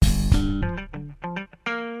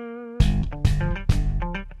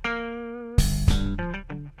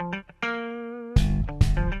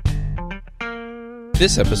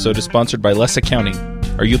This episode is sponsored by Less Accounting.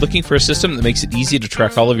 Are you looking for a system that makes it easy to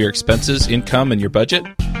track all of your expenses, income, and your budget?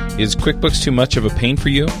 Is QuickBooks too much of a pain for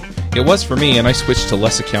you? It was for me, and I switched to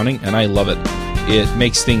Less Accounting, and I love it. It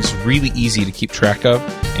makes things really easy to keep track of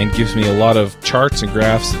and gives me a lot of charts and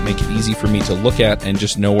graphs that make it easy for me to look at and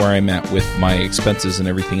just know where I'm at with my expenses and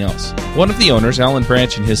everything else. One of the owners, Alan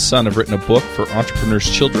Branch, and his son have written a book for entrepreneurs'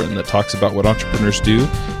 children that talks about what entrepreneurs do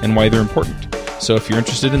and why they're important. So if you're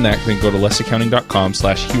interested in that, then go to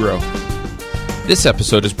lessaccounting.com/hero. This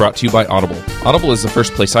episode is brought to you by Audible. Audible is the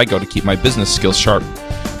first place I go to keep my business skills sharp.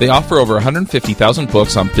 They offer over 150,000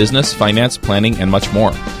 books on business, finance, planning, and much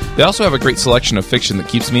more. They also have a great selection of fiction that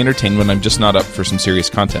keeps me entertained when I'm just not up for some serious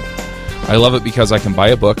content. I love it because I can buy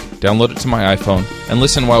a book, download it to my iPhone, and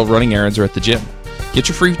listen while running errands or at the gym. Get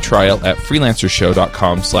your free trial at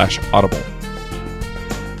freelancershow.com/audible.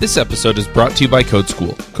 This episode is brought to you by Code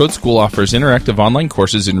School. Code School offers interactive online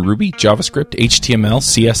courses in Ruby, JavaScript, HTML,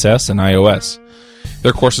 CSS, and iOS.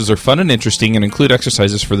 Their courses are fun and interesting and include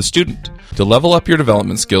exercises for the student. To level up your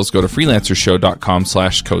development skills, go to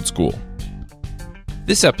freelancershow.com/codeschool.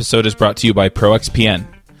 This episode is brought to you by ProXPN.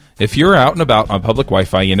 If you're out and about on public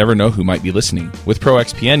Wi-Fi, you never know who might be listening. With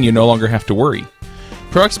ProXPN, you no longer have to worry.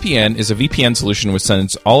 ProXPN is a VPN solution which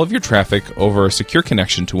sends all of your traffic over a secure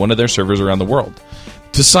connection to one of their servers around the world.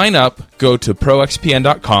 To sign up, go to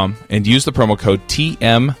proxpn.com and use the promo code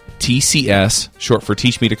TMTCS, short for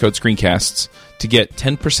Teach Me to Code Screencasts, to get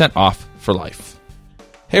 10% off for life.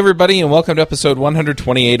 Hey everybody, and welcome to episode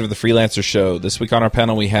 128 of the Freelancers Show. This week on our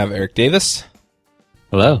panel we have Eric Davis.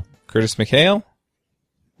 Hello. Curtis McHale.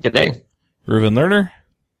 Good day. Reuven Lerner.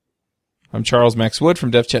 I'm Charles Max Wood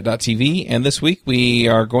from devchat.tv, and this week we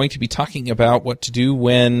are going to be talking about what to do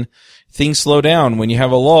when things slow down, when you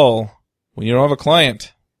have a lull, when you don't have a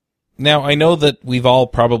client. Now, I know that we've all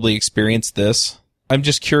probably experienced this. I'm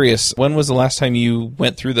just curious, when was the last time you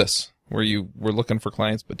went through this, where you were looking for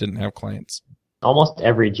clients but didn't have clients? Almost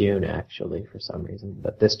every June, actually, for some reason.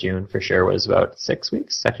 But this June, for sure, was about 6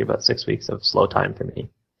 weeks. Actually, about 6 weeks of slow time for me.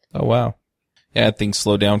 Oh, wow. Yeah, things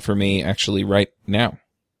slow down for me, actually, right now.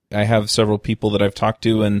 I have several people that I've talked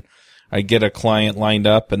to, and I get a client lined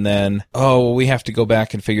up, and then, we have to go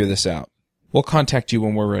back and figure this out. We'll contact you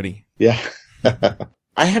when we're ready. Yeah.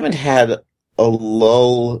 I haven't had a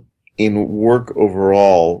lull in work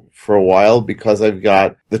overall for a while because I've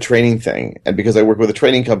got the training thing, and because I work with a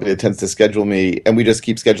training company that tends to schedule me, and we just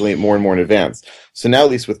keep scheduling it more and more in advance. So now, at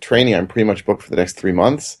least with training, I'm pretty much booked for the next 3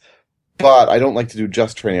 months. But I don't like to do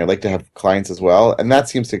just training. I like to have clients as well, and that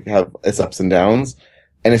seems to have its ups and downs.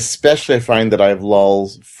 And especially I find that I have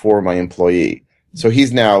lulls for my employee. So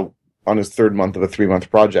he's now on his third month of a 3-month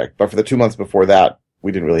project, but for the 2 months before that,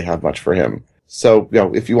 we didn't really have much for him. So,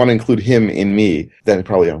 if you want to include him in me, then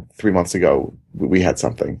probably 3 months ago, we had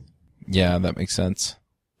something. Yeah, that makes sense.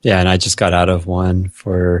 Yeah, and I just got out of one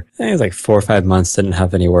for, I think it was like 4 or 5 months, didn't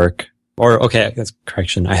have any work. Or, okay, that's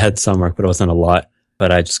correction. I had some work, but it wasn't a lot.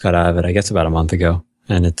 But I just got out of it, I guess, about a month ago.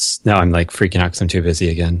 And now I'm like freaking out because I'm too busy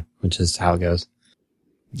again, which is how it goes.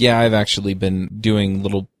 Yeah, I've actually been doing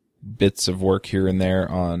little bits of work here and there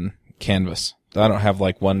on Canvas. I don't have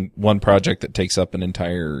like one project that takes up an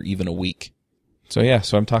entire, even a week. So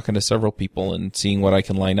I'm talking to several people and seeing what I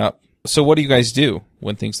can line up. So what do you guys do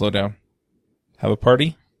when things slow down? Have a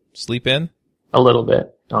party? Sleep in? A little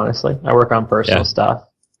bit, honestly. I work on personal stuff,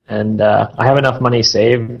 and I have enough money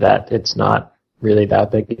saved that it's not really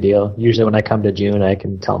that big a deal. Usually when I come to June, I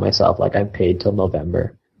can tell myself like I'm paid till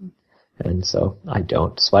November. And so I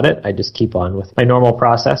don't sweat it. I just keep on with my normal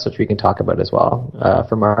process, which we can talk about as well,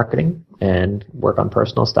 for marketing, and work on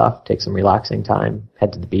personal stuff, take some relaxing time,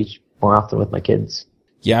 head to the beach more often with my kids.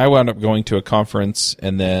 Yeah, I wound up going to a conference,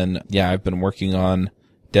 and then, I've been working on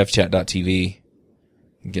devchat.tv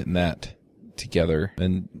and getting that together.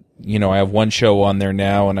 And, I have one show on there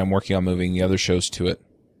now, and I'm working on moving the other shows to it,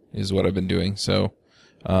 is what I've been doing. So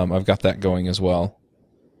I've got that going as well.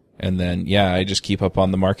 And then, I just keep up on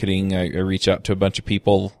the marketing. I reach out to a bunch of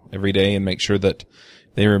people every day and make sure that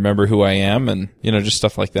they remember who I am and, just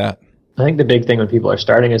stuff like that. I think the big thing when people are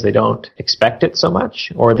starting is they don't expect it so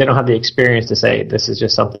much, or they don't have the experience to say, this is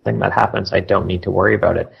just something that happens. I don't need to worry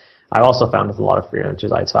about it. I also found with a lot of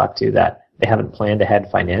freelancers I talk to that they haven't planned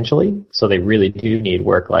ahead financially, so they really do need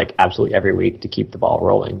work like absolutely every week to keep the ball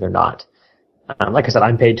rolling. They're not. Like I said,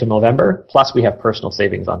 I'm paid till November, plus we have personal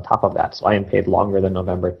savings on top of that, so I am paid longer than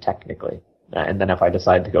November technically. And then if I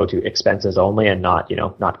decide to go to expenses only and not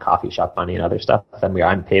coffee shop money and other stuff, then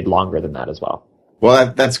I'm paid longer than that as well.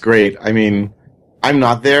 Well, that's great. I mean, I'm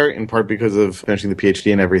not there, in part because of finishing the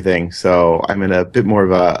PhD and everything, so I'm in a bit more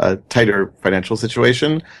of a tighter financial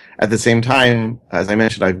situation. At the same time, as I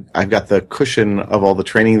mentioned, I've got the cushion of all the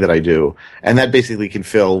training that I do, and that basically can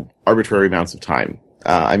fill arbitrary amounts of time.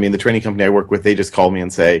 The training company I work with, they just call me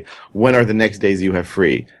and say, when are the next days you have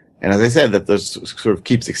free? And as I said, that this sort of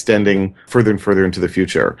keeps extending further and further into the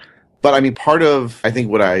future. But part of, I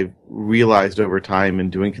think, what I realized over time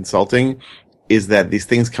in doing consulting is that these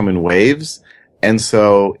things come in waves. And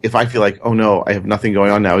so if I feel like, oh no, I have nothing going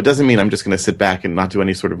on now, it doesn't mean I'm just going to sit back and not do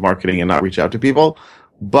any sort of marketing and not reach out to people.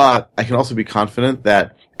 But I can also be confident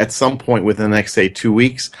that at some point within the next, say, 2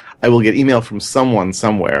 weeks, I will get email from someone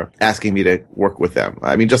somewhere asking me to work with them.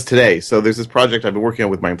 Just today. So there's this project I've been working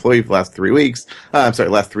on with my employee for the last 3 weeks.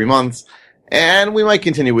 Last 3 months. And we might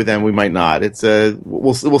continue with them. We might not.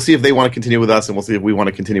 We'll see if they want to continue with us, and we'll see if we want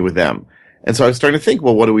to continue with them. And so I was starting to think,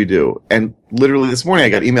 well, what do we do? And literally this morning I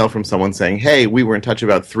got email from someone saying, hey, we were in touch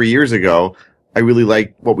about 3 years ago. I really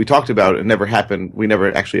like what we talked about. It never happened. We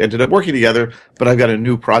never actually ended up working together, but I've got a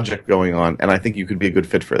new project going on, and I think you could be a good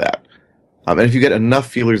fit for that. And if you get enough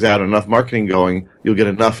feelers out, enough marketing going, you'll get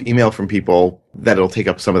enough email from people that it'll take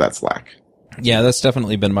up some of that slack. Yeah, that's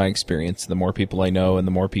definitely been my experience. The more people I know and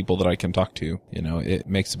the more people that I can talk to, it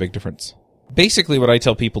makes a big difference. Basically, what I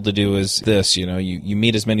tell people to do is this, you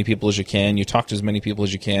meet as many people as you can, you talk to as many people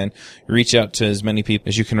as you can, you reach out to as many people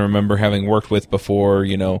as you can remember having worked with before,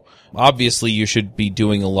 Obviously, you should be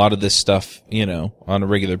doing a lot of this stuff, on a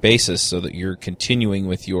regular basis so that you're continuing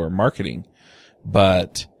with your marketing.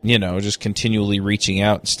 But, just continually reaching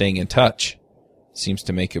out and staying in touch seems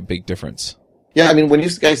to make a big difference. Yeah, when you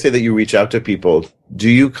guys say that you reach out to people, do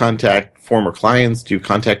you contact former clients? Do you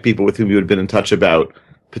contact people with whom you had been in touch about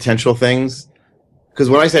potential things? Because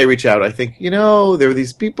when I say reach out, I think, there are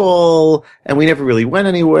these people and we never really went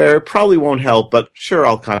anywhere. Probably won't help, but sure,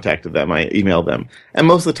 I'll contact them. I email them. And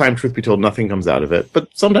most of the time, truth be told, nothing comes out of it, but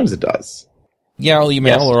sometimes it does. Yeah, I'll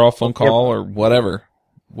email or I'll phone call or whatever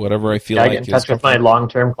I feel like. I get in touch with my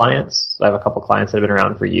long-term clients. I have a couple clients that have been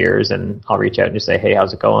around for years, and I'll reach out and just say, hey,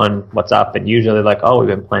 how's it going? What's up? And usually they're like, oh, we've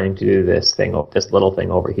been planning to do this little thing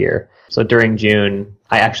over here. So during June,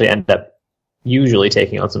 I actually end up usually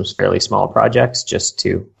taking on some fairly small projects just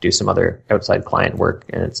to do some other outside client work,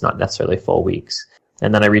 and it's not necessarily full weeks.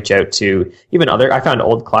 And then I reach out to I found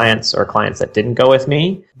old clients or clients that didn't go with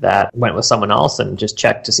me that went with someone else and just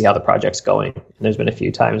checked to see how the project's going. And there's been a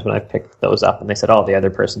few times when I've picked those up and they said, oh, the other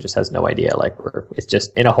person just has no idea. It's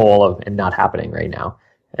just in a hole and not happening right now.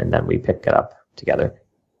 And then we pick it up together.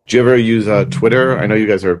 Do you ever use Twitter? I know you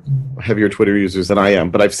guys are heavier Twitter users than I am,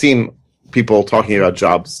 but I've seen people talking about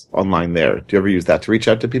jobs online there. Do you ever use that to reach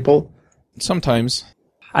out to people? Sometimes.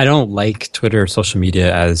 I don't like Twitter or social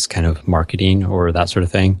media as kind of marketing or that sort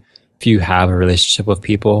of thing. If you have a relationship with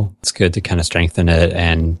people, it's good to kind of strengthen it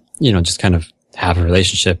and, just kind of have a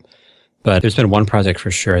relationship. But there's been one project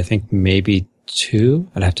for sure, I think maybe 2,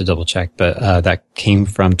 I'd have to double check, but that came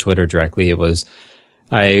from Twitter directly.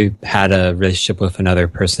 I had a relationship with another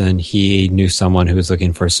person. He knew someone who was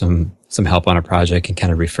looking for some help on a project and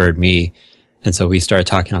kind of referred me. And so we started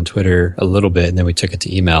talking on Twitter a little bit, and then we took it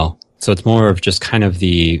to email. So it's more of just kind of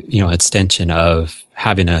the, extension of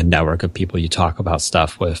having a network of people you talk about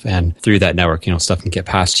stuff with. And through that network, stuff can get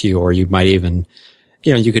past you, or you might even,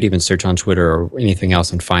 you could even search on Twitter or anything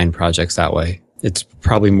else and find projects that way. It's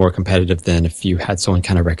probably more competitive than if you had someone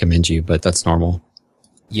kind of recommend you, but that's normal.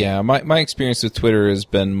 Yeah, my experience with Twitter has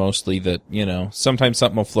been mostly that, sometimes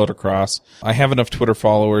something will float across. I have enough Twitter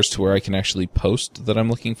followers to where I can actually post that I'm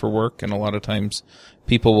looking for work, and a lot of times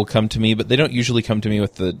people will come to me, but they don't usually come to me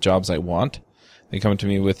with the jobs I want. They come to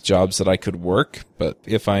me with jobs that I could work, but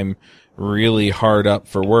if I'm really hard up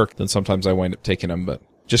for work, then sometimes I wind up taking them, but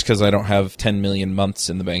just because I don't have 10 million months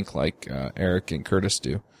in the bank like Eric and Curtis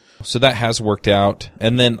do. So that has worked out.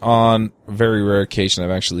 And then on a very rare occasion,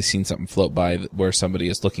 I've actually seen something float by where somebody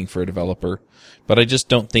is looking for a developer. But I just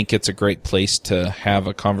don't think it's a great place to have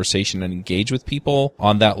a conversation and engage with people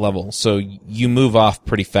on that level. So you move off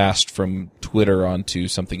pretty fast from Twitter onto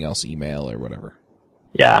something else, email or whatever.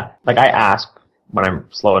 Yeah. I ask when I'm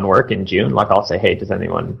slow in work in June, I'll say, hey,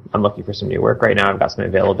 I'm looking for some new work right now. I've got some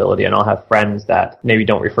availability, and I'll have friends that maybe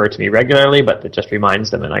don't refer to me regularly, but that just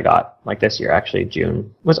reminds them. And I got, this year, actually,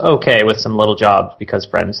 June was okay with some little jobs because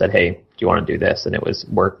friends said, hey, do you want to do this? And it was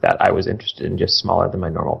work that I was interested in, just smaller than my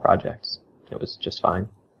normal projects. It was just fine.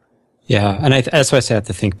 Yeah. And that's why I say I have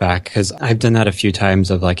to think back, because I've done that a few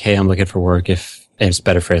times of hey, I'm looking for work. And it's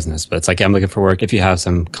better phrasing this, but it's I'm looking for work. If you have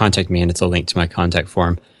some, contact me, and it's a link to my contact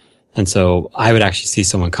form. And so I would actually see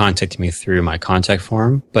someone contact me through my contact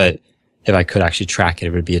form, but if I could actually track it,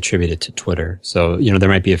 it would be attributed to Twitter. So, there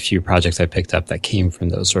might be a few projects I picked up that came from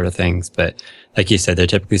those sort of things. But like you said, they're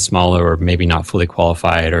typically smaller or maybe not fully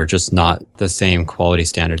qualified or just not the same quality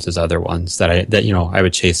standards as other ones that I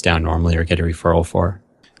would chase down normally or get a referral for.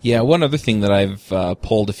 Yeah, one other thing that I've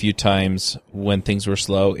pulled a few times when things were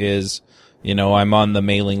slow is, I'm on the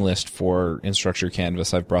mailing list for Instructure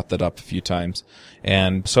Canvas. I've brought that up a few times.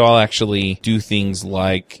 And so I'll actually do things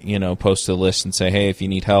like, post a list and say, hey, if you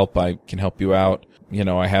need help, I can help you out.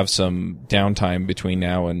 I have some downtime between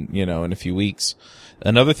now and, in a few weeks.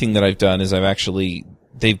 Another thing that I've done is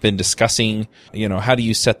they've been discussing, how do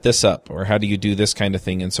you set this up or how do you do this kind of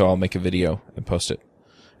thing? And so I'll make a video and post it.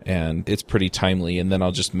 And it's pretty timely. And then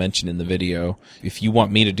I'll just mention in the video, if you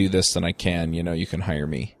want me to do this, then I can, you can hire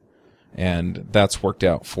me. And that's worked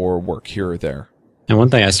out for work here or there. And one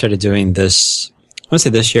thing I started doing I want to say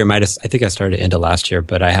this year, I think I started into last year,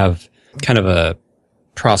 but I have kind of a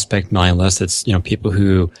prospect mailing list. It's, people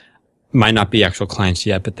who might not be actual clients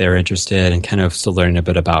yet, but they're interested and kind of still learning a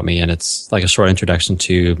bit about me. And it's like a short introduction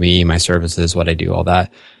to me, my services, what I do, all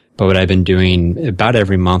that. But what I've been doing about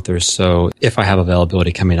every month or so, if I have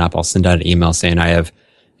availability coming up, I'll send out an email saying I have,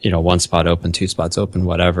 1 spot open, 2 spots open,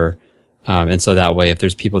 whatever. And so that way, if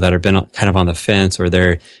there's people that have been kind of on the fence or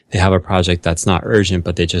they have a project that's not urgent,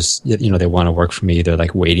 but they just, they want to work for me, they're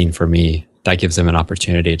like waiting for me, that gives them an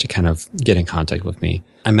opportunity to kind of get in contact with me.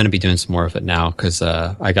 I'm going to be doing some more of it now because,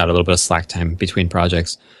 I got a little bit of slack time between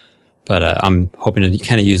projects, but, I'm hoping to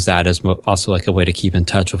kind of use that as also like a way to keep in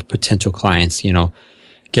touch with potential clients,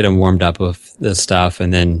 get them warmed up with this stuff.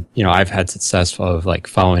 And then, I've had success of like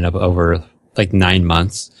following up over like 9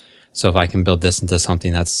 months. So if I can build this into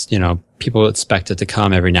something that's, people expect it to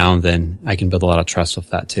come every now and then, I can build a lot of trust with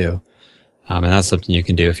that too. And that's something you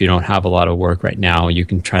can do. If you don't have a lot of work right now, you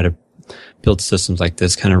can try to build systems like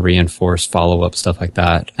this, kind of reinforce follow-up, stuff like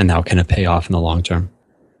that. And that'll kind of pay off in the long term.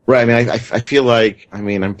 Right. I feel like,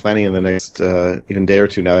 I'm planning in the next even day or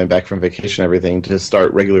two now that I'm back from vacation and everything to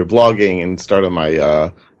start regular blogging and start on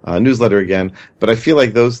my newsletter again. But I feel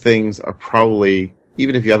like those things are probably,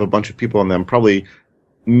 even if you have a bunch of people on them, probably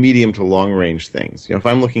medium to long range things. If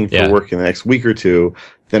I'm looking for work in the next week or two,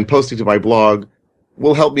 then posting to my blog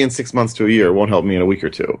will help me in 6 months to a year. It won't help me in a week or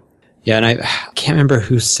two. Yeah, and I can't remember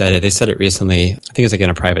who said it. They said it recently. I think it was like in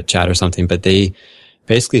a private chat or something, but they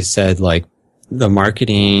basically said like the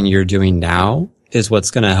marketing you're doing now is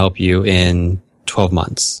what's going to help you in 12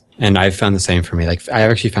 months. And I've found the same for me. Like I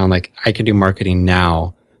actually found like I can do marketing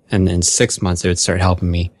now and in 6 months it would start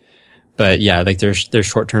helping me. But yeah, like there's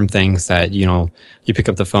short-term things that, you pick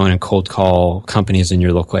up the phone and cold call companies in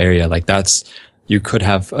your local area. Like you could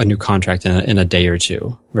have a new contract in a day or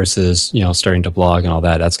two versus, starting to blog and all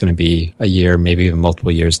that. That's going to be a year, maybe even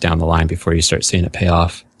multiple years down the line before you start seeing it pay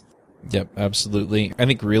off. Yep, absolutely. I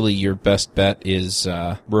think really your best bet is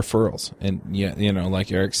referrals. And yeah,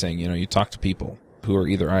 like Eric's saying, you talk to people who are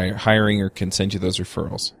either hiring or can send you those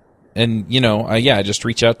referrals. And, just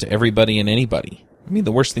reach out to everybody and anybody.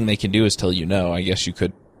 The worst thing they can do is tell you no. I guess you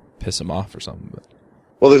could piss them off or something. But.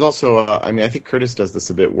 Well, there's also, I think Curtis does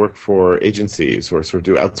this a bit, work for agencies or sort of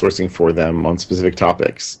do outsourcing for them on specific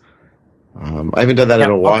topics. I haven't done that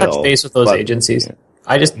in a while. I'll touch base with those agencies. Yeah.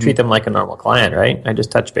 I just treat them like a normal client, right? I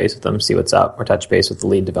just touch base with them, see what's up, or touch base with the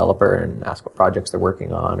lead developer and ask what projects they're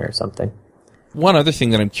working on or something. One other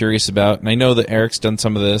thing that I'm curious about, and I know that Eric's done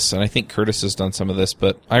some of this, and I think Curtis has done some of this,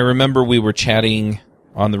 but I remember we were chatting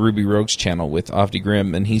on the Ruby Rogues channel with Avdi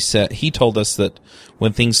Grimm, and he told us that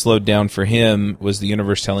when things slowed down for him was the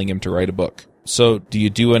universe telling him to write a book. So do you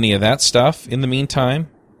do any of that stuff in the meantime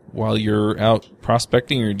while you're out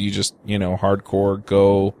prospecting, or do you just, hardcore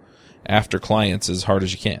go after clients as hard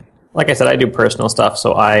as you can? Like I said, I do personal stuff.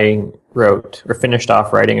 So I wrote or finished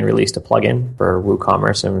off writing and released a plugin for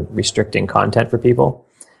WooCommerce and restricting content for people.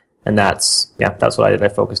 And that's what I did. I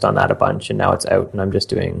focused on that a bunch, and now it's out, and I'm just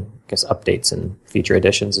doing, updates and feature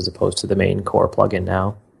additions as opposed to the main core plugin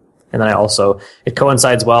now. And then it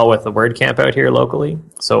coincides well with the WordCamp out here locally,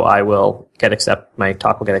 so I will my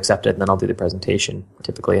talk will get accepted, and then I'll do the presentation,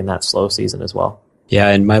 typically in that slow season as well. Yeah,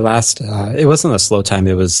 and my last, it wasn't a slow time,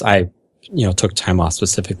 I took time off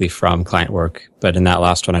specifically from client work, but in that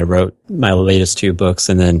last one I wrote my latest 2 books,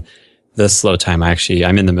 and then this slow time,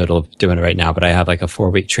 I'm in the middle of doing it right now, but I have like a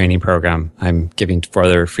 4-week training program I'm giving for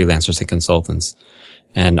other freelancers and consultants.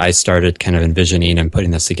 And I started kind of envisioning and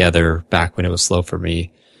putting this together back when it was slow for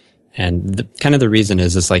me. And the reason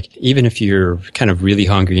is like, even if you're kind of really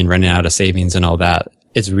hungry and running out of savings and all that,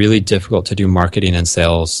 it's really difficult to do marketing and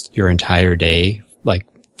sales your entire day, like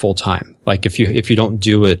full time. Like if you don't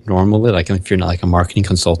do it normally, like if you're not like a marketing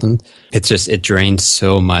consultant, it drains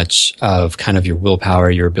so much of kind of your willpower,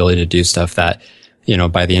 your ability to do stuff that,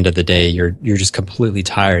 by the end of the day, you're just completely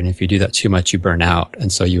tired. And if you do that too much, you burn out.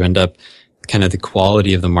 And so you end up kind of the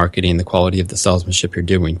quality of the marketing, the quality of the salesmanship you're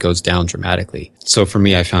doing goes down dramatically. So for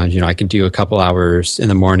me, I found, I can do a couple hours in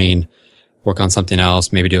the morning, work on something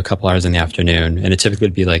else, maybe do a couple hours in the afternoon. And it typically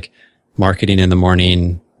would be like marketing in the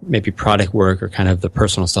morning, maybe product work or kind of the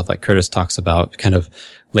personal stuff like Curtis talks about, kind of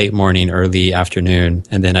late morning, early afternoon.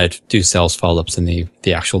 And then I'd do sales follow-ups in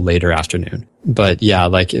the actual later afternoon. But yeah,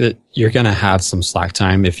 you're going to have some slack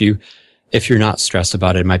time. If you're not stressed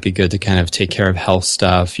about it, it might be good to kind of take care of health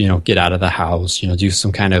stuff, get out of the house, do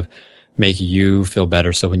some kind of make you feel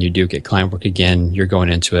better. So when you do get client work again, you're going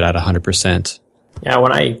into it at 100%. Yeah,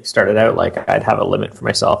 when I started out, I'd have a limit for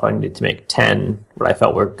myself. I needed to make 10 what I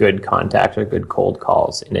felt were good contacts or good cold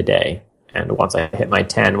calls in a day. And once I hit my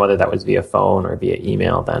 10, whether that was via phone or via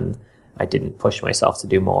email, then I didn't push myself to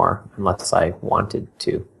do more unless I wanted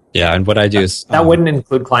to. Yeah, and what I do is... That wouldn't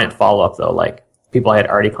include client follow-up, though. Like people I had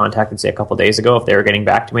already contacted, say, a couple of days ago, if they were getting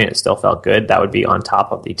back to me and it still felt good, that would be on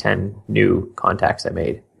top of the 10 new contacts I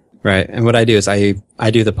made. Right. And what I do is I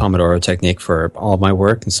do the Pomodoro technique for all of my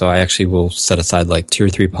work. And so I actually will set aside like 2 or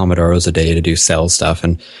 3 Pomodoros a day to do sales stuff.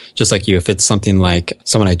 And just like you, if it's something like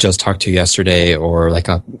someone I just talked to yesterday or like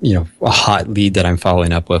a hot lead that I'm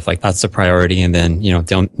following up with, like that's the priority. And then,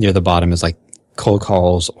 down near the bottom is like cold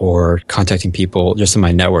calls or contacting people just in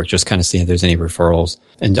my network, just kind of seeing if there's any referrals.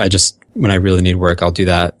 And when I really need work, I'll do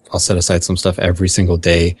that. I'll set aside some stuff every single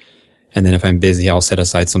day. And then if I'm busy, I'll set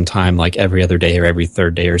aside some time like every other day or every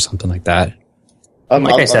third day or something like that.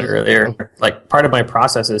 Like I said earlier, like part of my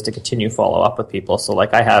process is to continue follow up with people. So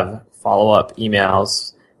like I have follow up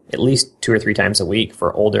emails at least 2 or 3 times a week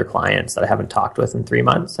for older clients that I haven't talked with in 3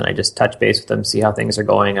 months. And I just touch base with them, see how things are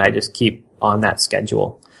going. And I just keep on that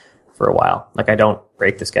schedule for a while. Like I don't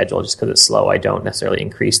break the schedule just because it's slow. I don't necessarily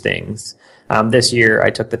increase things. This year I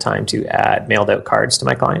took the time to add mailed out cards to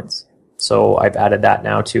my clients. So I've added that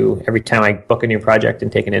now to every time I book a new project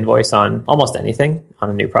and take an invoice on almost anything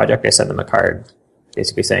on a new project, I send them a card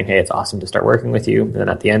basically saying, hey, it's awesome to start working with you. And then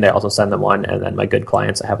at the end, I also send them one. And then my good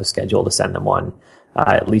clients, I have a schedule to send them one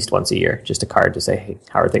at least once a year, just a card to say, hey,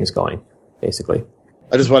 how are things going, basically.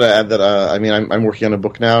 I just want to add that, I'm working on a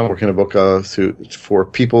book now. I'm working on a book for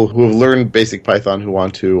people who have learned basic Python who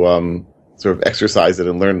want to sort of exercise it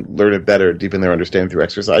and learn it better, deepen their understanding through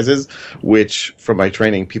exercises, which from my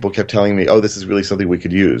training, people kept telling me, oh, this is really something we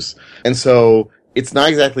could use. And so it's not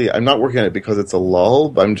exactly, I'm not working on it because it's a lull,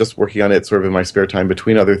 but I'm just working on it sort of in my spare time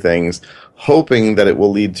between other things, hoping that it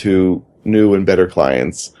will lead to new and better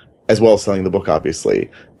clients, as well as selling the book, obviously.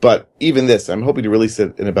 But even this, I'm hoping to release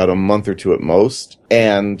it in about a month or 2 at most.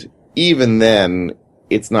 And even then,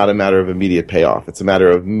 it's not a matter of immediate payoff. It's a matter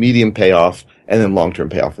of medium payoff and then long-term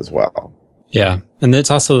payoff as well. Yeah. And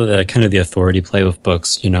it's also the kind of the authority play with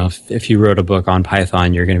books. If you wrote a book on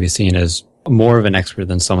Python, you're going to be seen as more of an expert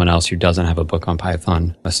than someone else who doesn't have a book on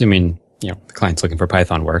Python, assuming, the client's looking for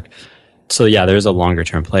Python work. So yeah, there's a longer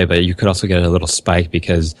term play, but you could also get a little spike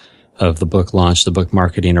because of the book launch, the book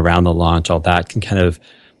marketing around the launch, all that can kind of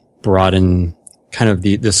broaden kind of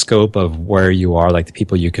the scope of where you are, like the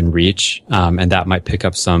people you can reach. And that might pick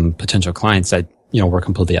up some potential clients that, were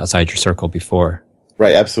completely outside your circle before.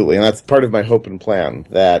 Right, absolutely. And that's part of my hope and plan,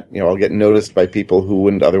 that, I'll get noticed by people who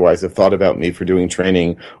wouldn't otherwise have thought about me for doing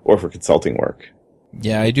training or for consulting work.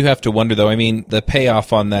 Yeah, I do have to wonder, though. I mean, the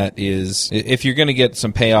payoff on that is, if you're going to get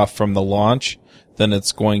some payoff from the launch, then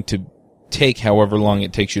it's going to take however long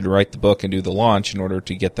it takes you to write the book and do the launch in order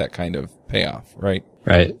to get that kind of payoff, right?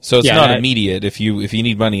 Right. So it's not immediate. If you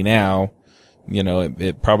need money now,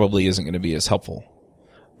 it probably isn't going to be as helpful.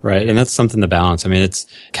 Right. And that's something to balance. I mean, it's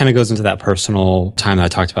kind of goes into that personal time that I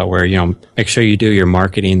talked about where, make sure you do your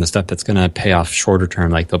marketing, the stuff that's going to pay off shorter term,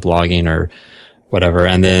 like the blogging or whatever.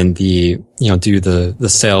 And then do the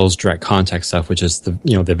sales direct contact stuff, which is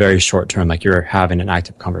the very short term, like you're having an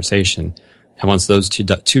active conversation. And once those two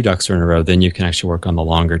ducks are in a row, then you can actually work on the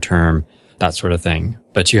longer term, that sort of thing.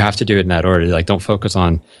 But you have to do it in that order. Like, don't focus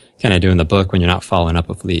on kind of doing the book when you're not following up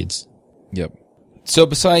with leads. Yep. So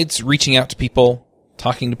besides reaching out to people,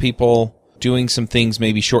 talking to people, doing some things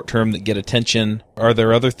maybe short-term that get attention, are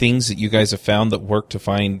there other things that you guys have found that work to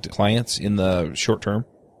find clients in the short term?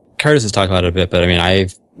 Curtis has talked about it a bit, but I mean, I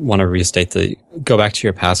want to restate go back to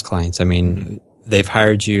your past clients. I mean, they've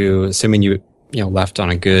hired you, assuming you left on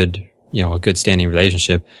a good standing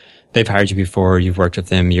relationship. They've hired you before, you've worked with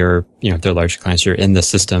them, if they're large clients, you're in the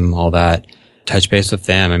system, all that. Touch base with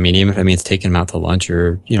them. I mean, even if it means taking them out to lunch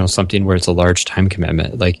or, something where it's a large time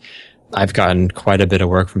commitment, like, I've gotten quite a bit of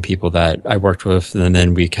work from people that I worked with, and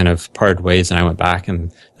then we kind of parted ways, and I went back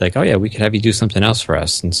and like, oh yeah, we could have you do something else for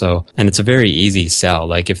us. And so, and it's a very easy sell.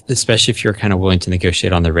 Like especially if you're kind of willing to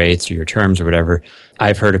negotiate on the rates or your terms or whatever,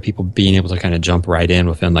 I've heard of people being able to kind of jump right in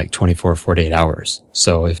within like 24, 48 hours.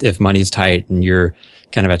 So if money's tight and you're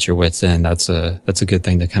kind of at your wits' end, that's a good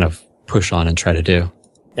thing to kind of push on and try to do.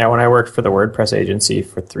 Yeah, when I worked for the WordPress agency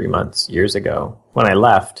for 3 months years ago, when I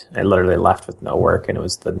left, I literally left with no work, and it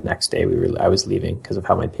was the next day I was leaving because of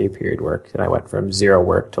how my pay period worked, and I went from zero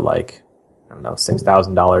work to like, I don't know,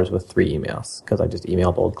 $6,000 with 3 emails because I just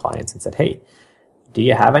emailed old clients and said, hey, do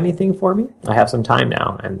you have anything for me? I have some time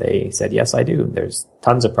now. And they said, yes, I do. There's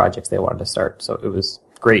tons of projects they wanted to start. So it was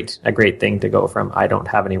a great thing to go from I don't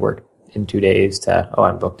have any work in 2 days to, oh,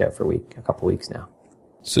 I'm booked out for a couple weeks now.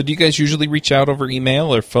 So do you guys usually reach out over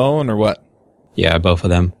email or phone or what? Yeah, both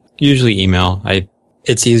of them. Usually email.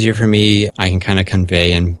 It's easier for me. I can kind of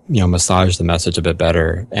convey and, massage the message a bit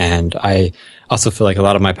better. And I also feel like a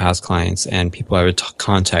lot of my past clients and people I would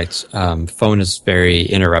contact, phone is very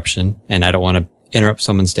interruption, and I don't want to interrupt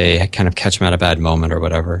someone's day, kind of catch them at a bad moment or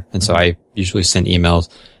whatever. And so I usually send emails,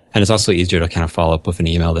 and it's also easier to kind of follow up with an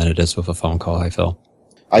email than it is with a phone call, I feel.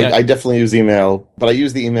 I definitely use email, but I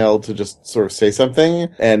use the email to just sort of say something.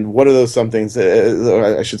 And what are those somethings?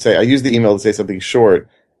 I should say, I use the email to say something short.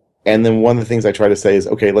 And then one of the things I try to say is,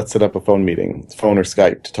 okay, let's set up a phone meeting, phone or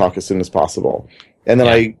Skype, to talk as soon as possible. And then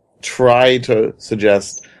I try to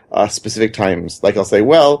suggest specific times. Like I'll say,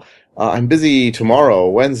 well, I'm busy tomorrow,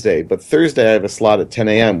 Wednesday, but Thursday I have a slot at 10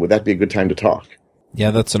 a.m. Would that be a good time to talk?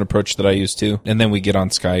 Yeah, that's an approach that I use too. And then we get on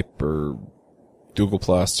Skype or Google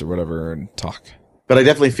Plus or whatever and talk. But I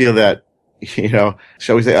definitely feel that,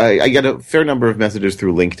 shall we say, I get a fair number of messages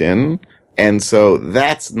through LinkedIn. And so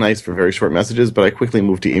that's nice for very short messages, but I quickly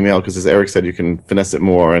moved to email because, as Eric said, you can finesse it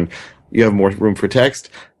more and you have more room for text.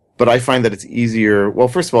 But I find that it's easier. Well,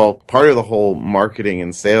 first of all, part of the whole marketing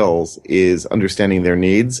and sales is understanding their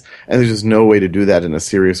needs. And there's just no way to do that in a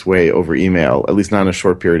serious way over email, at least not in a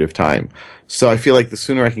short period of time. So I feel like the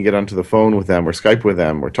sooner I can get onto the phone with them or Skype with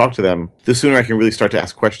them or talk to them, the sooner I can really start to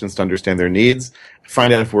ask questions to understand their needs,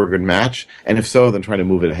 find out if we're a good match. And if so, then try to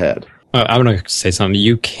move it ahead. I'm going to say something.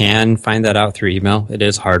 You can find that out through email. It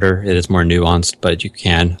is harder. It is more nuanced, but you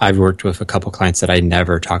can. I've worked with a couple clients that I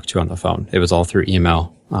never talked to on the phone. It was all through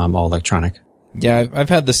email, all electronic. Yeah, I've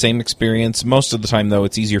had the same experience. Most of the time, though,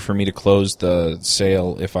 it's easier for me to close the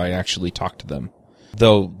sale if I actually talk to them.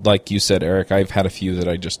 Though, like you said, Eric, I've had a few that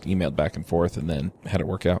I just emailed back and forth and then had it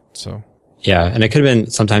work out. So yeah, and it could have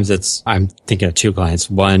been, sometimes I'm thinking of 2 clients.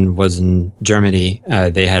 One was in Germany.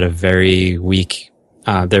 They had a very weak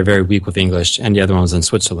they're very weak with English, and the other one was in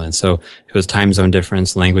Switzerland. So it was time zone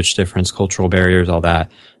difference, language difference, cultural barriers, all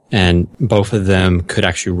that. And both of them could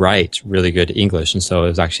actually write really good English. And so it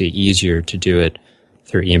was actually easier to do it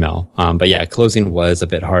through email. But yeah, closing was a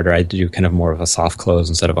bit harder. I do kind of more of a soft close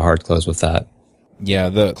instead of a hard close with that. Yeah,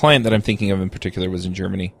 the client that I'm thinking of in particular was in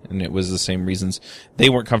Germany, and it was the same reasons. They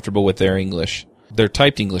weren't comfortable with their English. Their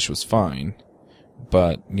typed English was fine,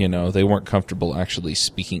 but, they weren't comfortable actually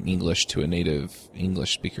speaking English to a native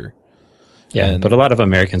English speaker. Yeah, but a lot of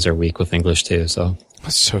Americans are weak with English too, so.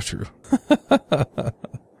 That's so true.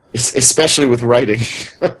 Especially with writing.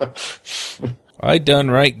 I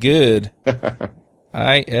done right good.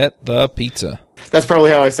 I ate the pizza. That's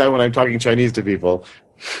probably how I sound when I'm talking Chinese to people.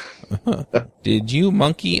 Did you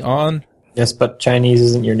monkey on? Yes, but Chinese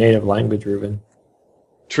isn't your native language, Ruben.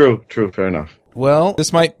 True, fair enough. Well,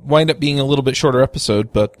 this might wind up being a little bit shorter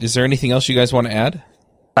episode, but is there anything else you guys want to add?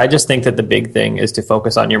 I just think that the big thing is to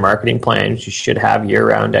focus on your marketing plan, which you should have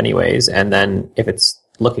year-round anyways, and then if it's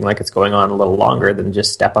looking like it's going on a little longer, then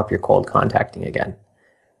just step up your cold contacting again.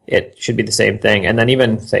 It should be the same thing. And then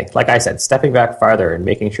even, say, like I said, stepping back farther and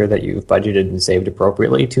making sure that you've budgeted and saved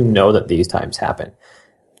appropriately to know that these times happen.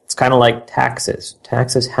 It's kind of like taxes.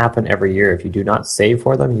 Taxes happen every year. If you do not save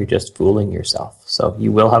for them, you're just fooling yourself. So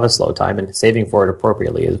you will have a slow time, and saving for it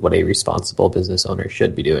appropriately is what a responsible business owner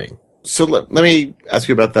should be doing. So let me ask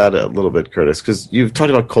you about that a little bit, Curtis, because you've talked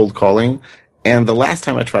about cold calling, and the last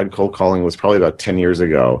time I tried cold calling was probably about 10 years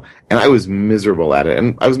ago, and I was miserable at it.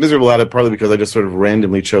 And I was miserable at it partly because I just sort of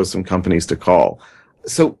randomly chose some companies to call.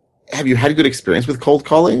 So have you had a good experience with cold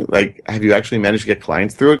calling? Like, have you actually managed to get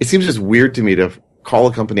clients through it? It seems just weird to me to call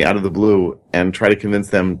a company out of the blue and try to convince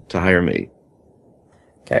them to hire me.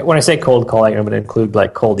 Okay, when I say cold calling, I'm going to include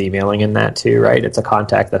like cold emailing in that too, right? It's a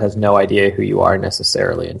contact that has no idea who you are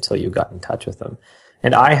necessarily until you got in touch with them.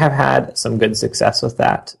 And I have had some good success with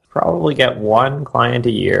that. Probably get 1 client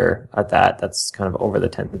a year at that. That's kind of over the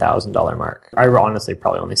 $10,000 mark. I honestly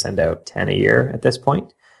probably only send out 10 a year at this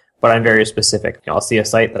point. but I'm very specific. I'll see a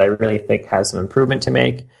site that I really think has some improvement to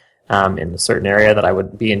make in a certain area that I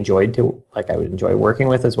would be I would enjoy working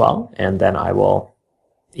with as well. And then I will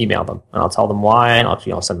email them and I'll tell them why, and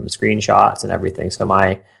I'll send them screenshots and everything. So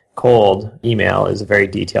my cold email is a very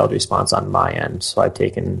detailed response on my end. So I've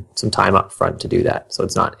taken some time up front to do that. So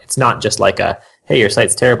it's not just like hey, your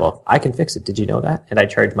site's terrible, I can fix it, did you know that? And I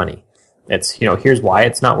charge money. It's, here's why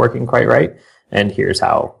it's not working quite right, and here's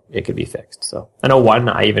how it could be fixed. So I know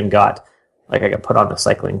I even got put on the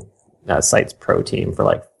cycling sites pro team for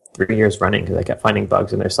like 3 years running because I kept finding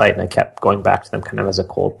bugs in their site, and I kept going back to them kind of as a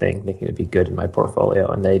cold thing, thinking it'd be good in my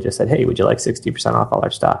portfolio. And they just said, hey, would you like 60% off all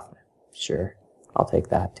our stuff? Sure, I'll take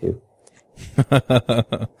that too.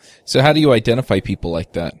 So how do you identify people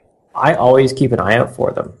like that? I always keep an eye out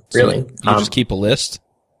for them, really. So you just keep a list?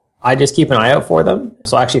 I just keep an eye out for them.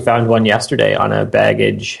 So I actually found one yesterday on a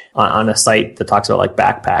baggage, on a site that talks about like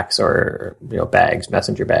backpacks or, bags,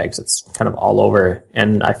 messenger bags. It's kind of all over.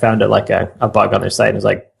 And I found it like a bug on their site. And it was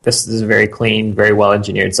like, this is a very clean, very well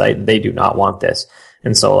engineered site. They do not want this.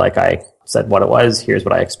 And so like I said what it was, here's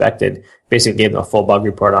what I expected. Basically gave them a full bug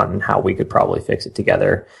report on how we could probably fix it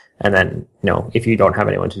together. And then, if you don't have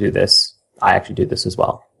anyone to do this, I actually do this as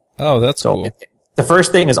well. Oh, that's cool. The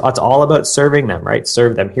first thing is it's all about serving them, right?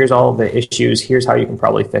 Serve them. Here's all the issues. Here's how you can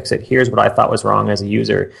probably fix it. Here's what I thought was wrong as a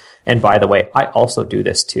user. And by the way, I also do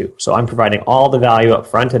this too. So I'm providing all the value up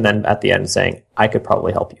front and then at the end saying, I could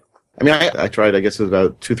probably help you. I mean, I tried, I guess it was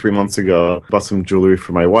about 2-3 months ago, bought some jewelry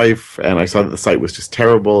for my wife, and I saw that the site was just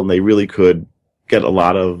terrible, and they really could get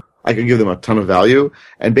I could give them a ton of value.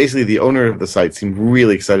 And basically the owner of the site seemed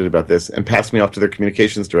really excited about this and passed me off to their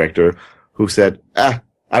communications director, who said, I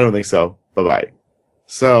don't think so. Bye-bye.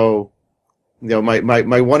 So,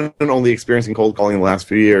 my one and only experience in cold calling in the last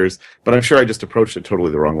few years, but I'm sure I just approached it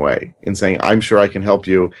totally the wrong way in saying, I'm sure I can help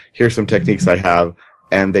you. Here's some techniques I have.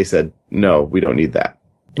 And they said, no, we don't need that.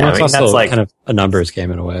 Yeah, it's also that's like kind of a numbers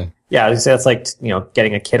game in a way. Yeah, I would say that's like,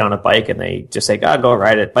 getting a kid on a bike and they just say, go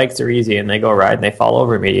ride it. Bikes are easy. And they go ride and they fall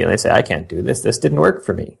over immediately. And they say, I can't do this. This didn't work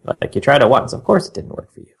for me. Like you tried it once. Of course it didn't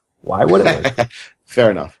work for you. Why would it work?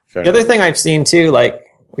 Fair enough. The other thing I've seen too, like,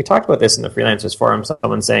 we talked about this in the Freelancers forum,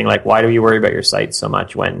 someone saying, like, why do you worry about your site so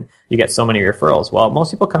much when you get so many referrals? Well, most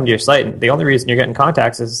people come to your site, and the only reason you're getting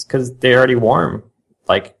contacts is because they're already warm.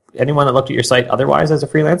 Like, anyone that looked at your site otherwise as a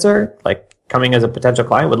freelancer, like, coming as a potential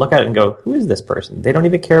client would look at it and go, who is this person? They don't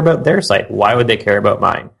even care about their site. Why would they care about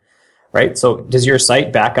mine? Right? So does your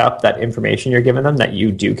site back up that information you're giving them, that you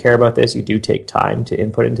do care about this, you do take time to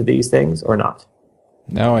input into these things, or not?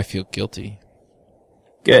 Now I feel guilty.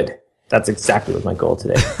 Good. That's exactly what my goal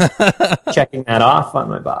today. Checking that off on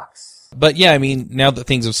my box. But yeah, I mean, now that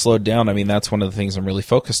things have slowed down, I mean, that's one of the things I'm really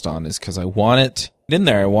focused on is because I want it in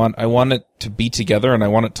there. I want it to be together and I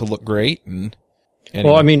want it to look great. And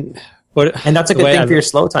well, I mean, and that's a good thing for your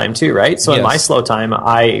slow time too, right? So in my slow time,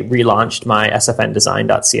 I relaunched my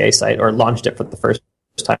sfndesign.ca site, or launched it for the first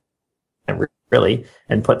time really,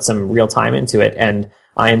 and put some real time into it. And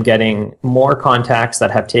I am getting more contacts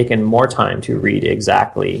that have taken more time to read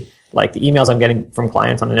exactly. Like the emails I'm getting from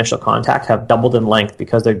clients on initial contact have doubled in length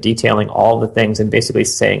because they're detailing all the things and basically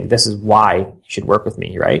saying, this is why you should work with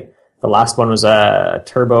me, right? The last one was a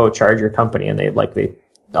turbocharger company, and a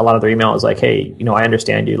lot of their email was like, hey, I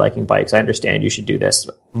understand you liking bikes. I understand you should do this.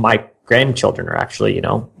 My grandchildren are actually,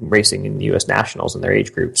 racing in the U.S. Nationals in their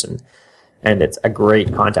age groups, and it's a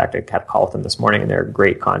great contact. I had a call with them this morning, and they're a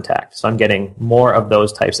great contact. So I'm getting more of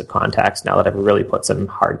those types of contacts now that I've really put some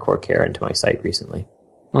hardcore care into my site recently.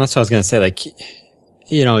 Well, that's what I was going to say. Like,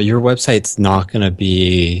 your website's not going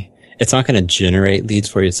to it's not going to generate leads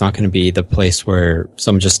for you. It's not going to be the place where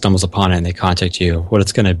someone just stumbles upon it and they contact you. What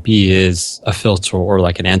it's going to be is a filter, or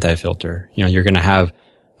like an anti-filter. You're going to have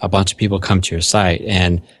a bunch of people come to your site,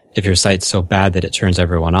 and if your site's so bad that it turns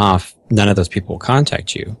everyone off, none of those people will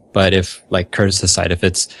contact you. But if, like Curtis's site, if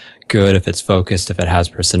it's good, if it's focused, if it has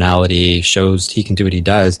personality, shows he can do what he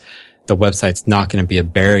does, the website's not going to be a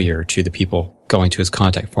barrier to the people going to his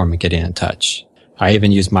contact form and getting in touch. I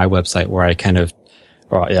even use my website where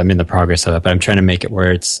I'm in the progress of it, but I'm trying to make it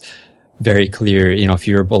where it's very clear, if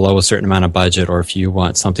you're below a certain amount of budget, or if you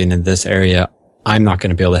want something in this area, I'm not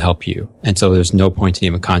going to be able to help you. And so there's no point in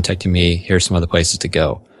even contacting me. Here's some other places to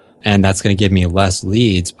go. And that's going to give me less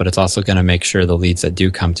leads, but it's also going to make sure the leads that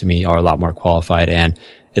do come to me are a lot more qualified, and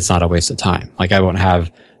it's not a waste of time. Like, I won't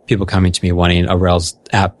have people coming to me wanting a Rails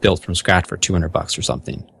app built from scratch for $200 or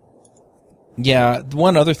something. Yeah,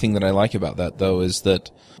 one other thing that I like about that, though, is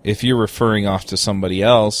that if you're referring off to somebody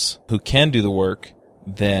else who can do the work,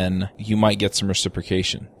 then you might get some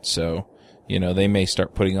reciprocation. So, they may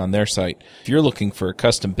start putting on their site. If you're looking for a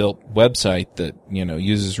custom-built website that,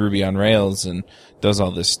 uses Ruby on Rails and does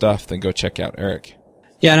all this stuff, then go check out Eric.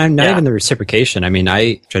 Yeah, and I'm not even the reciprocation. I mean,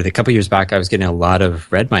 a couple years back, I was getting a lot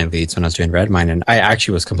of Redmine leads when I was doing Redmine, and I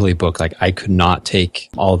actually was completely booked. Like, I could not take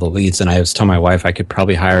all the leads, and I was telling my wife I could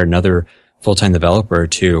probably hire another full-time developer or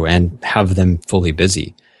two and have them fully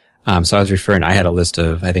busy. So I was referring, I had a list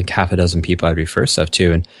of, I think, half a dozen people I'd refer stuff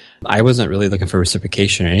to, and I wasn't really looking for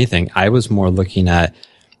reciprocation or anything. I was more looking at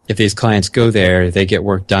if these clients go there, they get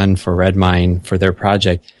work done for Redmine for their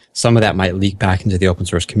project. Some of that might leak back into the open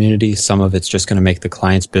source community. Some of it's just going to make the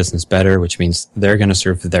client's business better, which means they're going to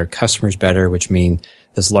serve their customers better, which means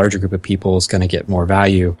this larger group of people is going to get more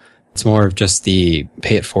value. It's more of just the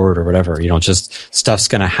pay it forward or whatever, just stuff's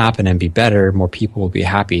going to happen and be better. More people will be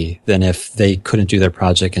happy than if they couldn't do their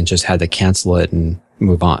project and just had to cancel it and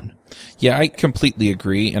move on. Yeah, I completely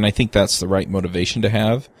agree. And I think that's the right motivation to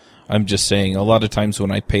have. I'm just saying a lot of times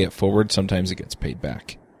when I pay it forward, sometimes it gets paid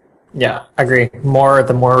back. Yeah, I agree. The more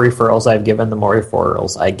referrals I've given, the more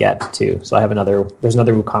referrals I get too. So there's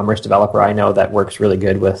another WooCommerce developer I know that works really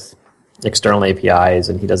good with external APIs,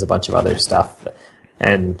 and he does a bunch of other stuff.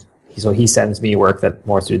 And so he sends me work that's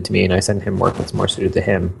more suited to me, and I send him work that's more suited to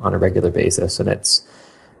him on a regular basis. And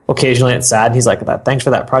occasionally it's sad. He's like, thanks for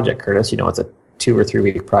that project, Curtis. It's a 2 or 3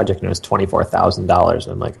 week project and it was $24,000. And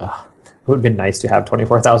I'm like, it would have been nice to have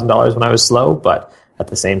 $24,000 when I was slow, but at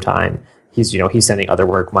the same time, he's sending other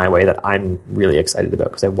work my way that I'm really excited about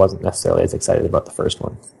because I wasn't necessarily as excited about the first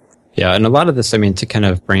one. Yeah, and a lot of this, to kind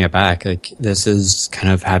of bring it back, this is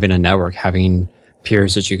kind of having a network, having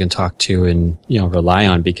peers that you can talk to and, rely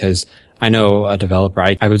on, because I know a developer,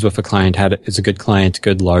 I was with a client, it's a good client,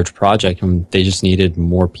 good large project, and they just needed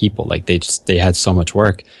more people. Like they had so much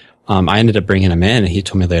work. I ended up bringing him in, and he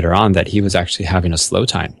told me later on that he was actually having a slow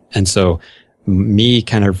time. And so me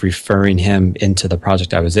kind of referring him into the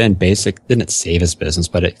project I was in didn't save his business,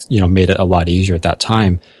 but it, made it a lot easier at that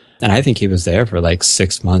time. And I think he was there for like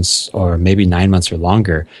 6 months or maybe 9 months or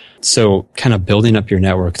longer. So kind of building up your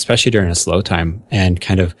network, especially during a slow time, and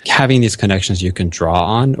kind of having these connections you can draw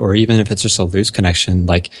on, or even if it's just a loose connection,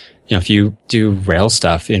 like, if you do Rails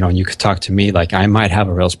stuff, and you could talk to me, like I might have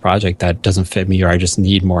a Rails project that doesn't fit me or I just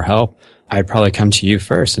need more help. I'd probably come to you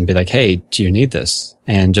first and be like, hey, do you need this?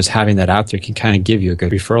 And just having that out there can kind of give you a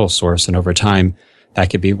good referral source. And over time, that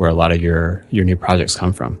could be where a lot of your new projects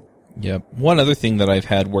come from. Yep. One other thing that I've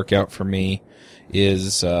had work out for me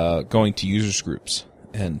is going to users groups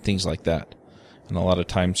and things like that. And a lot of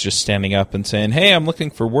times just standing up and saying, hey, I'm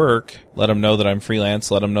looking for work. Let them know that I'm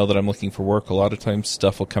freelance. Let them know that I'm looking for work. A lot of times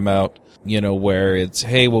stuff will come out, where it's,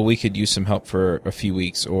 hey, well, we could use some help for a few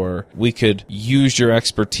weeks, or we could use your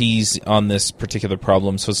expertise on this particular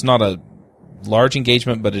problem. So it's not a large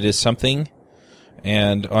engagement, but it is something.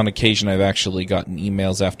 And on occasion, I've actually gotten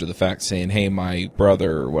emails after the fact saying, hey, my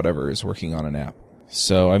brother or whatever is working on an app.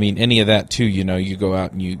 So, any of that too, you go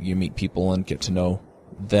out and you meet people and get to know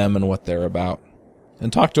them and what they're about.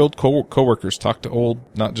 And talk to old coworkers, talk to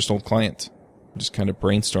not just old clients. Just kind of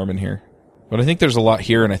brainstorming here. But I think there's a lot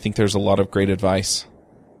here, and I think there's a lot of great advice.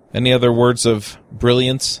 Any other words of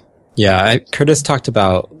brilliance? Yeah, Curtis talked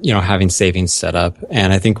about, having savings set up.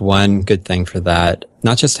 And I think one good thing for that,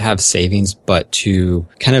 not just to have savings, but to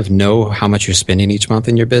kind of know how much you're spending each month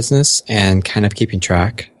in your business and kind of keeping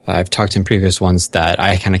track. I've talked in previous ones that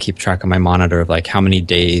I kind of keep track on my monitor of like how many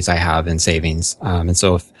days I have in savings. And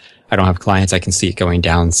so if I don't have clients, I can see it going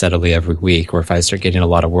down steadily every week. Or if I start getting a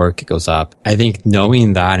lot of work, it goes up. I think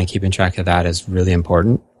knowing that and keeping track of that is really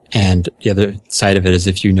important. And the other side of it is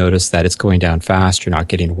if you notice that it's going down fast, you're not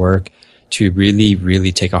getting work, to really,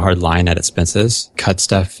 really take a hard line at expenses, cut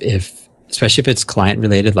stuff especially if it's client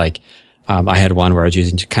related. Like, I had one where I was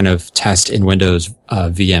using to kind of test in Windows,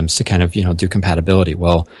 VMs to kind of, do compatibility.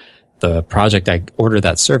 Well, the project I ordered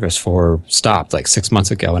that service for stopped like 6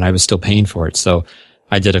 months ago and I was still paying for it. So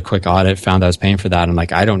I did a quick audit, found I was paying for that. I'm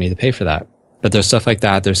like, I don't need to pay for that. But there's stuff like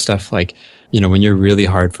that. There's stuff like, when you're really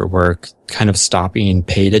hard for work, kind of stopping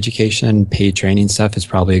paid education, paid training stuff is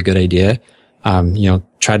probably a good idea.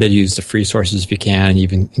 Try to use the free sources if you can,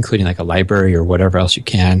 even including like a library or whatever else you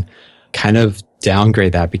can. Kind of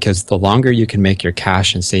downgrade that, because the longer you can make your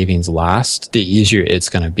cash and savings last, the easier it's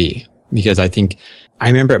going to be. Because I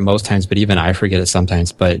remember it most times, but even I forget it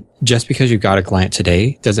sometimes. But just because you got a client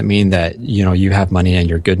today doesn't mean that, you have money and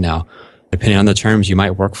you're good now. Depending on the terms, you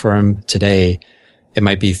might work for them today. It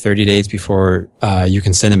might be 30 days before you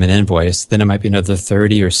can send them an invoice. Then it might be another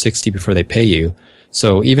 30 or 60 before they pay you.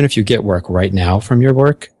 So even if you get work right now from your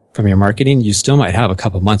marketing, you still might have a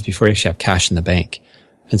couple months before you actually have cash in the bank.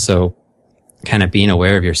 And so kind of being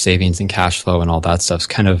aware of your savings and cash flow and all that stuff is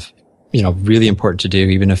kind of really important to do,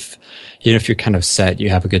 even if you're kind of set, you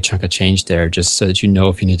have a good chunk of change there, just so that you know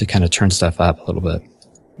if you need to kind of turn stuff up a little bit.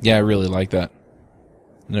 Yeah, I really like that.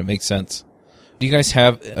 And it makes sense. Do you guys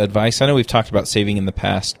have advice? I know we've talked about saving in the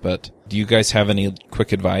past, but do you guys have any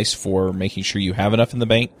quick advice for making sure you have enough in the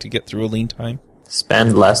bank to get through a lean time?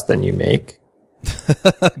 Spend less than you make.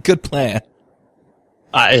 Good plan.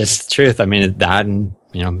 It's the truth. I mean, that, and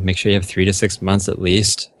make sure you have 3 to 6 months at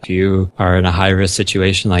least. If you are in a high risk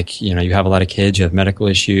situation, like, you have a lot of kids, you have medical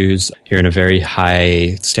issues, you're in a very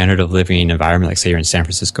high standard of living environment, like say you're in San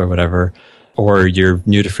Francisco or whatever, or you're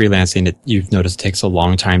new to freelancing, you've noticed it takes a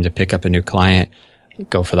long time to pick up a new client,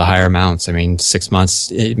 go for the higher amounts. I mean, 6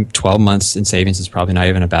 months, 12 months in savings is probably not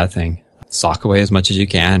even a bad thing. Sock away as much as you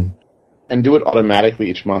can. And do it automatically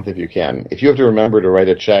each month if you can. If you have to remember to write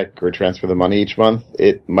a check or transfer the money each month,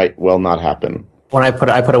 it might well not happen. When I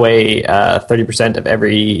put away 30% of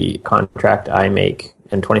every contract I make,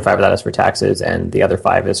 and 25 of that is for taxes, and the other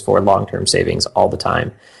 5 is for long-term savings all the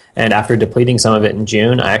time. And after depleting some of it in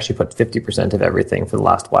June, I actually put 50% of everything for the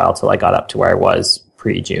last while till I got up to where I was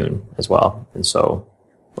pre-June as well. And so,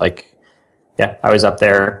 I was up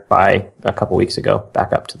there by a couple weeks ago,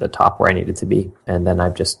 back up to the top where I needed to be. And then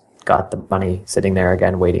I've just got the money sitting there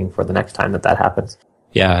again, waiting for the next time that happens.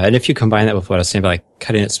 Yeah, and if you combine that with what I was saying about like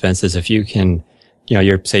cutting expenses, if you can,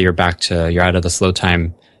 you're out of the slow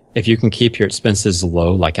time. If you can keep your expenses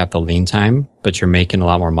low, like at the lean time, but you're making a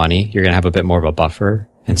lot more money, you're going to have a bit more of a buffer.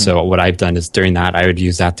 And so what I've done is during that, I would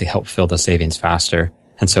use that to help fill the savings faster.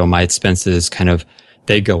 And so my expenses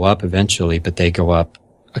they go up eventually, but they go up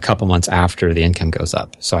a couple months after the income goes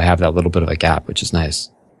up. So I have that little bit of a gap, which is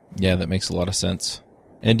nice. Yeah, that makes a lot of sense.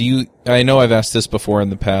 And I know I've asked this before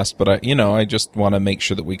in the past, but I just want to make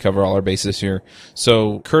sure that we cover all our bases here.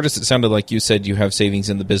 So Curtis, it sounded like you said you have savings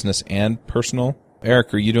in the business and personal.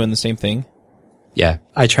 Eric, are you doing the same thing? Yeah,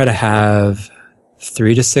 I try to have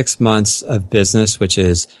 3 to 6 months of business, which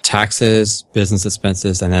is taxes, business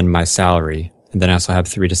expenses, and then my salary. And then I also have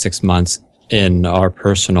 3 to 6 months in our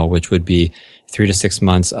personal, which would be 3 to 6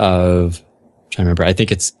 months of, I'm trying to remember, I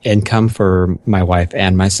think it's income for my wife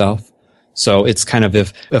and myself. So it's kind of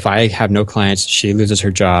if I have no clients, she loses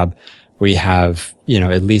her job, we have,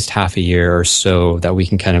 at least half a year or so that we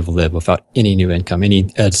can kind of live without any new income,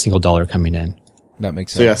 a single dollar coming in. That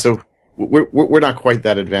makes sense. So we're not quite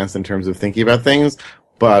that advanced in terms of thinking about things,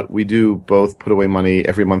 but we do both put away money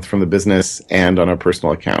every month from the business and on our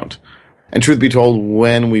personal account. And truth be told,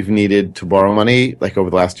 when we've needed to borrow money, like over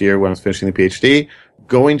the last year when I was finishing the PhD,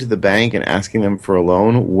 going to the bank and asking them for a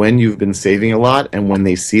loan when you've been saving a lot and when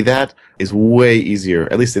they see that is way easier,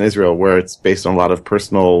 at least in Israel, where it's based on a lot of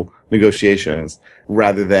personal negotiations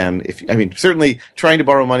rather than certainly trying to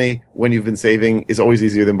borrow money when you've been saving is always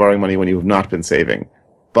easier than borrowing money when you've not been saving.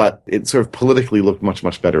 But it sort of politically looked much,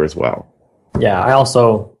 much better as well. Yeah, I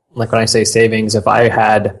also, like when I say savings, if I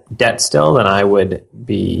had debt still, then I would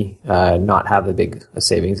be not have the big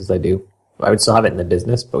savings as I do. I would still have it in the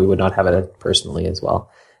business, but we would not have it personally as well.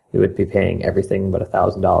 We would be paying everything but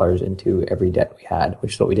 $1,000 into every debt we had,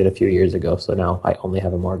 which is what we did a few years ago. So now I only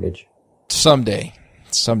have a mortgage. Someday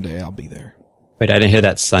I'll be there. Wait, I didn't hear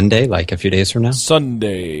that. Sunday, like a few days from now?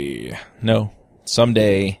 Sunday. No,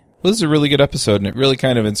 someday. Well, this is a really good episode, and it really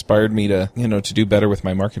kind of inspired me to, to do better with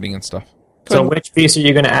my marketing and stuff. So which piece are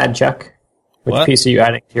you going to add, Chuck? Which piece are you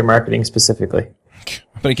adding to your marketing specifically?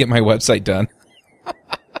 I'm going to get my website done.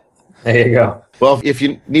 There you go. Well, if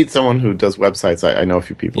you need someone who does websites, I know a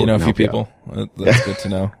few people. You know a few people? That's good to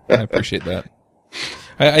know. I appreciate that.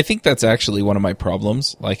 I think that's actually one of my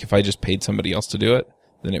problems. Like, if I just paid somebody else to do it,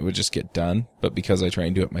 then it would just get done. But because I try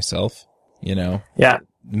and do it myself, Yeah.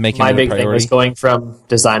 Making my it a big thing priority. was going from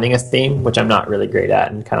designing a theme, which I'm not really great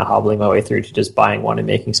at, and kind of hobbling my way through to just buying one and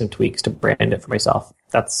making some tweaks to brand it for myself.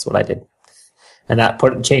 That's what I did. And that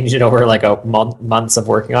changed it over like months of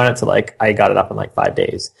working on it to like I got it up in like 5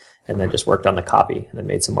 days and then just worked on the copy and then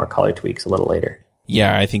made some more color tweaks a little later.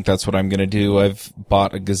 Yeah, I think that's what I'm going to do. I've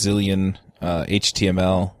bought a gazillion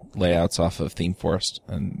HTML layouts off of ThemeForest,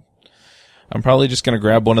 and I'm probably just going to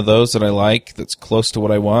grab one of those that I like that's close to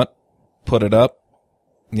what I want, put it up,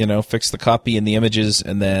 fix the copy and the images,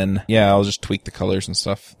 and then, I'll just tweak the colors and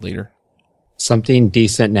stuff later. Something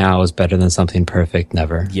decent now is better than something perfect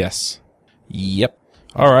never. Yes. Yep.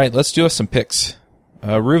 All right, let's do us some picks.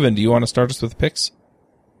 Reuven, do you want to start us with picks?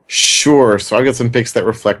 Sure. So I've got some picks that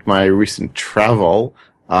reflect my recent travel.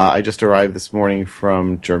 I just arrived this morning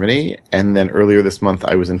from Germany, and then earlier this month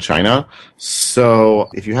I was in China. So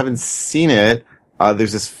if you haven't seen it,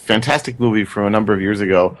 there's this fantastic movie from a number of years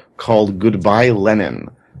ago called Goodbye Lenin,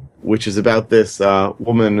 which is about this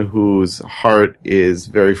woman whose heart is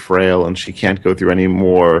very frail and she can't go through any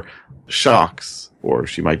more shocks, or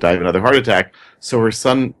she might die of another heart attack. So her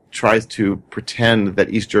son tries to pretend that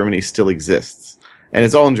East Germany still exists. And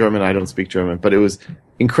it's all in German. I don't speak German, but it was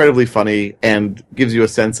incredibly funny and gives you a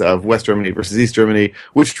sense of West Germany versus East Germany,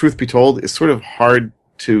 which, truth be told, is sort of hard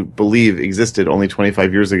to believe existed only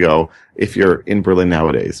 25 years ago if you're in Berlin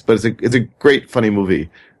nowadays. But it's a great, funny movie.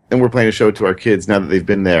 And we're planning to show it to our kids now that they've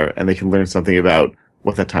been there and they can learn something about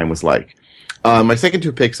what that time was like. My second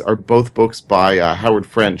two picks are both books by Howard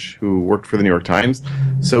French, who worked for the New York Times.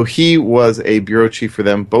 So he was a bureau chief for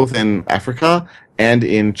them, both in Africa and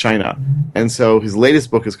in China. And so his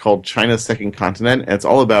latest book is called China's Second Continent, and it's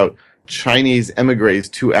all about Chinese emigres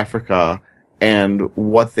to Africa and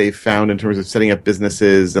what they found in terms of setting up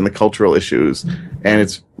businesses and the cultural issues. And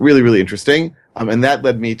it's really, really interesting. And that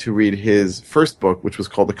led me to read his first book, which was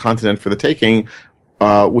called The Continent for the Taking,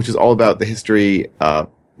 which is all about the history,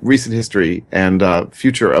 recent history and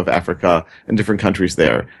future of Africa and different countries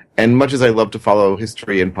there. And much as I love to follow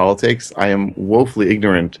history and politics, I am woefully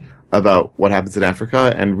ignorant about what happens in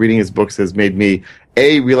Africa, and reading his books has made me,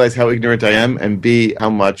 A, realize how ignorant I am, and B, how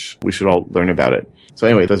much we should all learn about it. So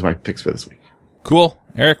anyway, those are my picks for this week. Cool.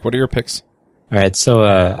 Eric, what are your picks? All right. So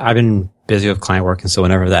I've been busy with client work, and so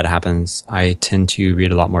whenever that happens, I tend to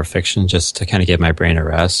read a lot more fiction just to kind of give my brain a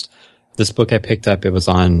rest. This book I picked up, it was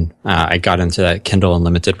on, I got into that Kindle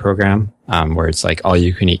Unlimited program, where it's like all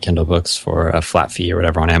you can eat Kindle books for a flat fee or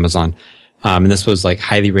whatever on Amazon. And this was like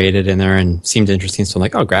highly rated in there and seemed interesting. So I'm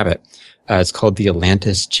like, oh, grab it. It's called The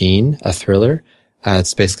Atlantis Gene, a thriller.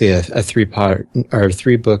 It's basically a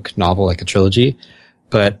three-book novel, like a trilogy.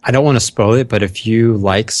 But I don't want to spoil it, but if you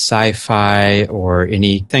like sci-fi or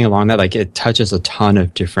anything along that, like it touches a ton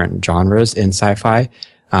of different genres in sci-fi.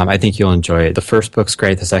 I think you'll enjoy it. The first book's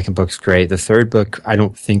great. The second book's great. The third book I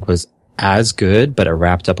don't think was as good, but it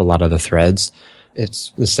wrapped up a lot of the threads.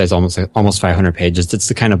 This says almost 500 pages. It's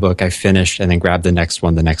the kind of book I finished and then grabbed the next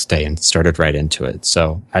one the next day and started right into it.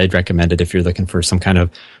 So I'd recommend it if you're looking for some kind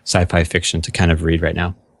of sci-fi fiction to kind of read right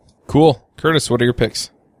now. Cool. Curtis, what are your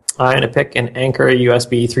picks? I'm going to pick an Anchor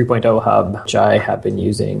USB 3.0 hub, which I have been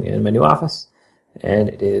using in my new office. And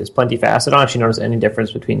it is plenty fast. I don't actually notice any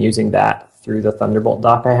difference between using that through the Thunderbolt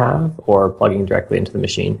dock I have or plugging directly into the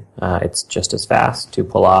machine. It's just as fast to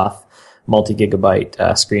pull off multi-gigabyte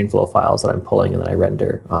ScreenFlow files that I'm pulling and then I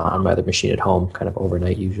render on my other machine at home kind of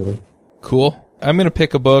overnight usually. Cool. I'm going to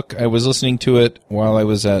pick a book. I was listening to it while I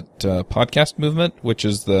was at Podcast Movement, which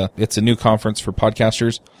is it's a new conference for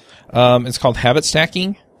podcasters. It's called Habit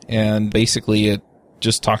Stacking, and basically it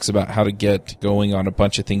just talks about how to get going on a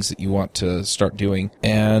bunch of things that you want to start doing.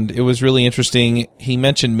 And it was really interesting. He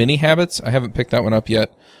mentioned mini habits. I haven't picked that one up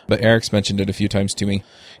yet, but Eric's mentioned it a few times to me.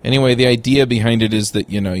 Anyway, the idea behind it is that,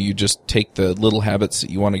 you just take the little habits that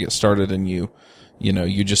you want to get started and you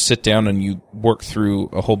just sit down and you work through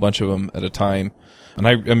a whole bunch of them at a time. And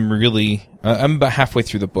I'm about halfway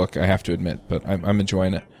through the book, I have to admit, but I'm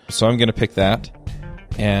enjoying it. So I'm going to pick that.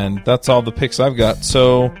 And that's all the picks I've got.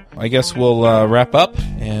 So I guess we'll wrap up,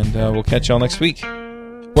 and we'll catch y'all next week.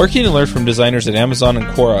 Working and learn from designers at Amazon and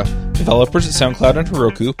Quora, developers at SoundCloud and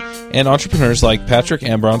Heroku, and entrepreneurs like Patrick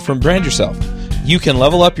Ambron from Brand Yourself. You can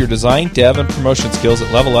level up your design, dev, and promotion skills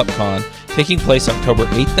at Level Up Con, taking place October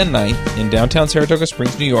 8th and 9th in downtown Saratoga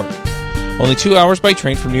Springs, New York. Only 2 hours by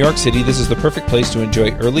train from New York City, this is the perfect place to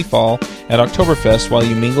enjoy early fall at Oktoberfest while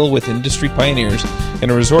you mingle with industry pioneers in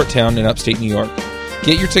a resort town in upstate New York.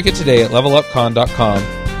 Get your ticket today at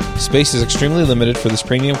levelupcon.com. Space is extremely limited for this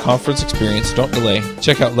premium conference experience. Don't delay.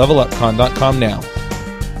 Check out levelupcon.com now.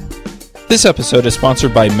 This episode is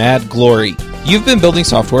sponsored by Mad Glory. You've been building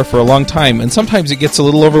software for a long time, and sometimes it gets a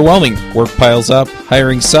little overwhelming. Work piles up,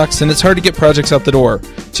 hiring sucks, and it's hard to get projects out the door.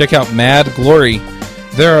 Check out Mad Glory.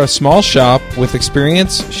 They're a small shop with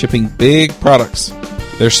experience shipping big products.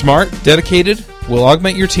 They're smart, dedicated, will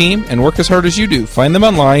augment your team, and work as hard as you do. Find them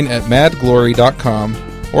online at madglory.com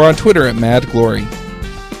or on Twitter at madglory.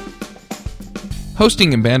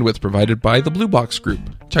 Hosting and bandwidth provided by the Blue Box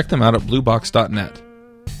Group. Check them out at bluebox.net.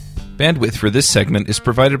 Bandwidth for this segment is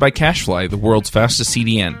provided by CacheFly, the world's fastest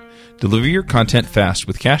CDN. Deliver your content fast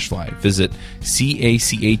with CacheFly. Visit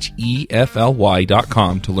CacheFly.com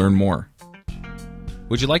to learn more.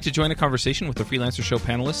 Would you like to join a conversation with the Freelancer Show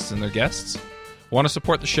panelists and their guests? Want to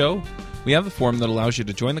support the show? We have a form that allows you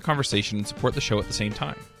to join the conversation and support the show at the same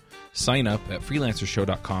time. Sign up at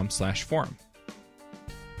freelancershow.com/forum.